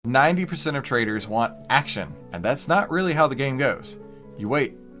90% of traders want action, and that's not really how the game goes. You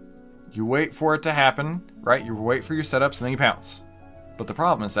wait. You wait for it to happen, right? You wait for your setups and then you pounce. But the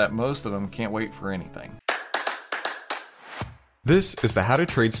problem is that most of them can't wait for anything. This is the How to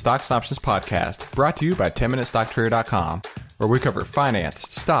Trade Stocks and Options podcast, brought to you by 10MinuteStockTrader.com, where we cover finance,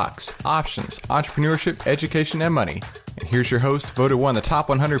 stocks, options, entrepreneurship, education, and money. And here's your host, voted one of the top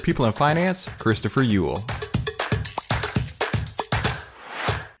 100 people in finance, Christopher Uhl.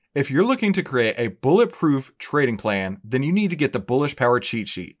 If you're looking to create a bulletproof trading plan, then you need to get the Bullish Power Cheat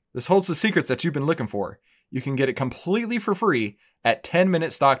Sheet. This holds the secrets that you've been looking for. You can get it completely for free at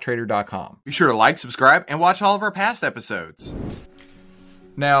 10MinuteStockTrader.com. Be sure to like, subscribe, and watch all of our past episodes.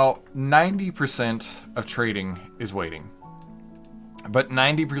 Now, 90% of trading is waiting, but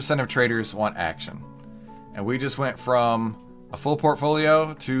 90% of traders want action. And we just went from a full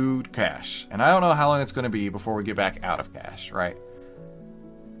portfolio to cash. And I don't know how long it's going to be before we get back out of cash, right?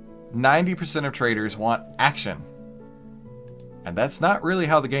 90% of traders want action. And that's not really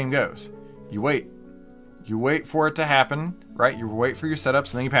how the game goes. You wait. You wait for it to happen, right? You wait for your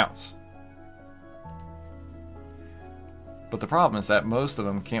setups and then you pounce. But the problem is that most of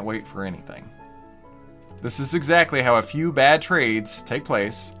them can't wait for anything. This is exactly how a few bad trades take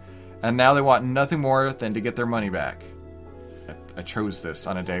place, and now they want nothing more than to get their money back. I chose this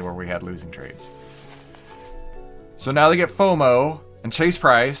on a day where we had losing trades. So now they get FOMO and chase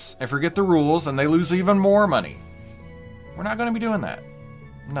price and forget the rules, and they lose even more money. We're not going to be doing that.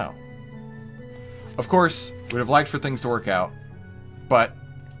 No. Of course, we'd have liked for things to work out, but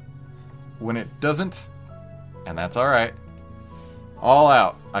when it doesn't, and that's alright, all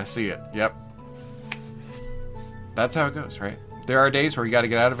out, I see it. Yep. That's how it goes, right? There are days where you got to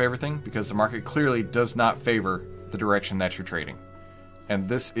get out of everything because the market clearly does not favor the direction that you're trading. And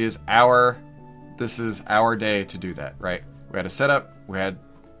this is our day to do that, right? We had a setup, we had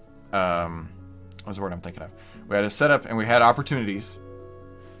what's the word I'm thinking of? We had a setup and we had opportunities.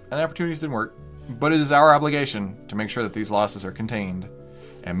 And the opportunities didn't work. But it is our obligation to make sure that these losses are contained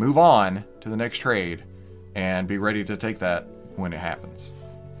and move on to the next trade and be ready to take that when it happens.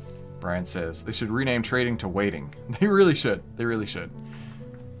 Brian says they should rename trading to waiting. They really should. They really should.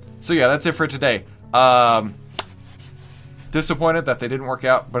 So yeah, that's it for today. Disappointed that they didn't work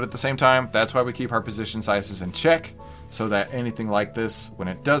out, but at the same time, that's why we keep our position sizes in check so that anything like this, when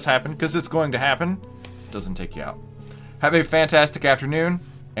it does happen, because it's going to happen, doesn't take you out. Have a fantastic afternoon,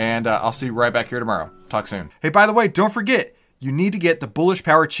 and I'll see you right back here tomorrow. Talk soon. Hey, by the way, don't forget, you need to get the Bullish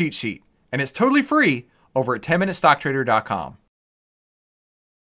Power Cheat Sheet, and it's totally free over at 10MinuteStockTrader.com.